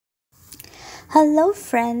Hello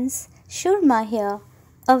friends, Shurma here.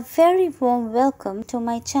 A very warm welcome to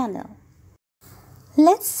my channel.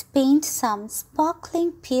 Let's paint some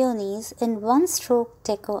sparkling peonies in one-stroke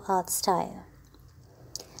deco art style.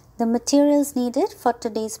 The materials needed for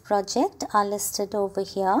today's project are listed over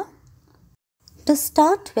here. To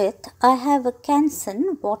start with, I have a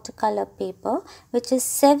Canson watercolor paper which is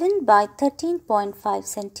 7 by 13.5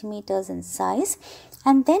 centimeters in size,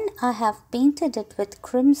 and then I have painted it with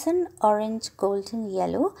crimson, orange, golden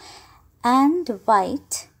yellow and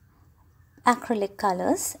white acrylic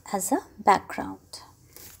colors as a background.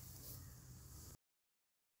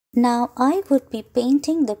 Now I would be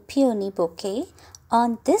painting the peony bouquet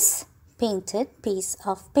on this painted piece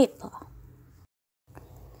of paper.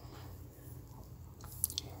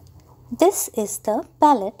 This is the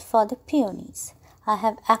palette for the peonies. I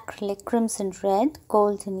have acrylic crimson red,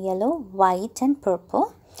 golden yellow, white and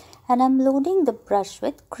purple, and I'm loading the brush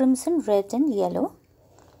with crimson red and yellow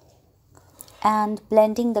and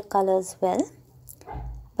blending the colors well.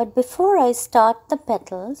 But before I start the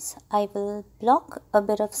petals, I will block a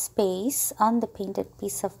bit of space on the painted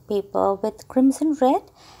piece of paper with crimson red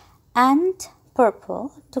and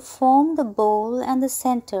purple to form the bowl and the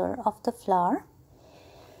center of the flower.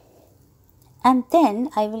 And then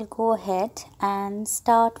I will go ahead and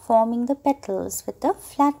start forming the petals with the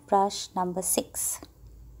flat brush number 6.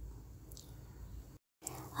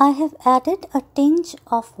 I have added a tinge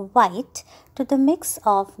of white to the mix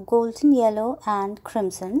of golden yellow and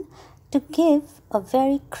crimson to give a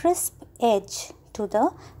very crisp edge to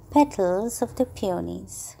the petals of the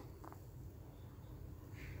peonies.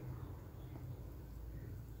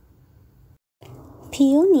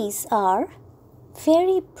 Peonies are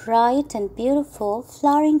very bright and beautiful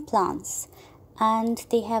flowering plants, and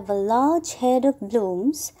they have a large head of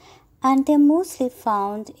blooms, and they are mostly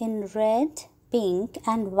found in red, pink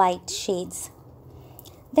and white shades.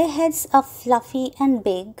 Their heads are fluffy and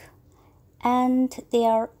big, and they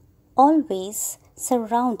are always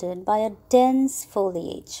surrounded by a dense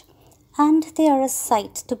foliage, and they are a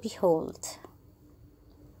sight to behold.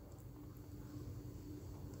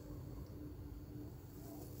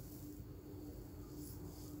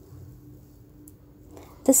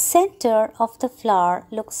 The center of the flower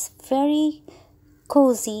looks very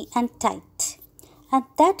cozy and tight, and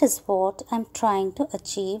that is what I'm trying to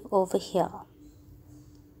achieve over here.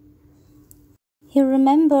 You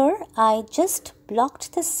remember I just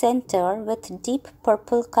blocked the center with deep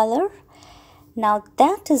purple color? Now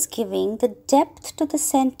that is giving the depth to the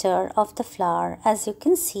center of the flower, as you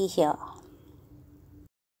can see here.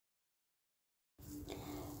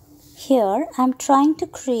 Here I'm trying to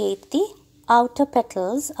create the outer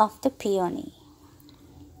petals of the peony.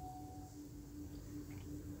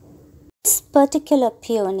 This particular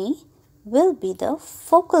peony will be the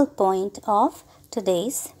focal point of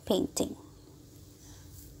today's painting.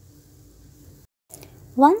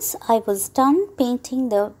 Once I was done painting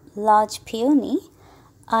the large peony,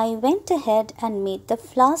 I went ahead and made the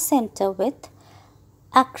flower center with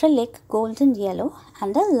acrylic golden yellow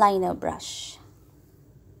and a liner brush.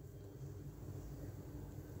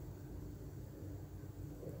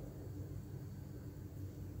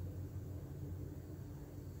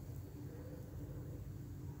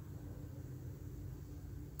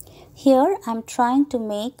 Here I am trying to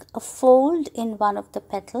make a fold in one of the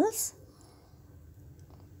petals.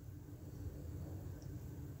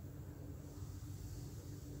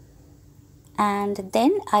 And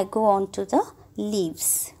then I go on to the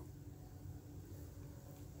leaves.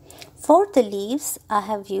 For the leaves, I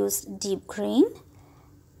have used deep green,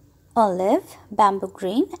 olive, bamboo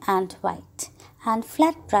green and white, and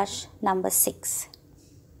flat brush number 6.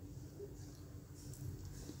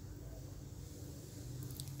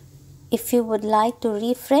 If you would like to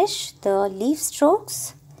refresh the leaf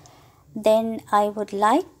strokes, then I would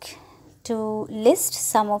like to list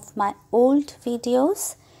some of my old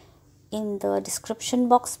videos in the description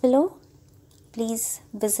box below. Please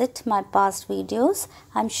visit my past videos.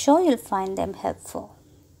 I'm sure you'll find them helpful.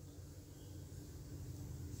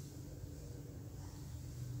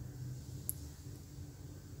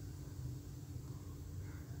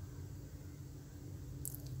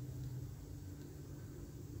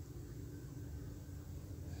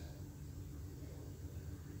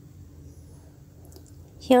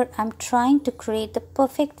 Here I'm trying to create the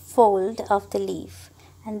perfect fold of the leaf,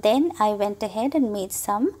 and then I went ahead and made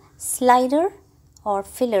some slider or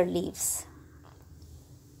filler leaves.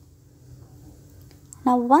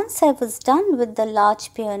 Now once I was done with the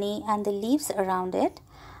large peony and the leaves around it,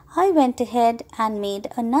 I went ahead and made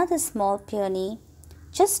another small peony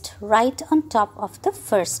just right on top of the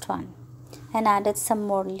first one, and added some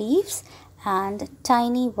more leaves and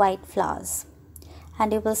tiny white flowers,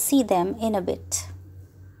 and you will see them in a bit.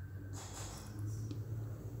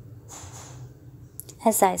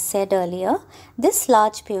 As I said earlier, this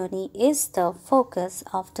large peony is the focus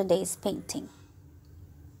of today's painting.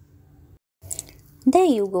 There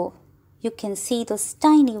you go. You can see those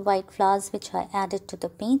tiny white flowers which I added to the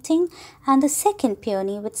painting, and the second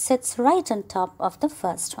peony which sits right on top of the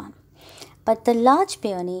first one. But the large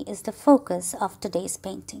peony is the focus of today's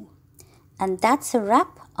painting. And that's a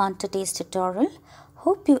wrap on today's tutorial.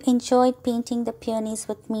 Hope you enjoyed painting the peonies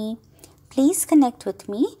with me. Please connect with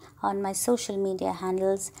me on my social media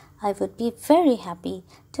handles. I would be very happy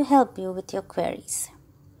to help you with your queries.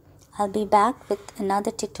 I'll be back with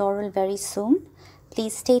another tutorial very soon.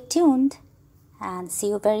 Please stay tuned and see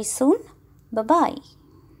you very soon. Bye-bye.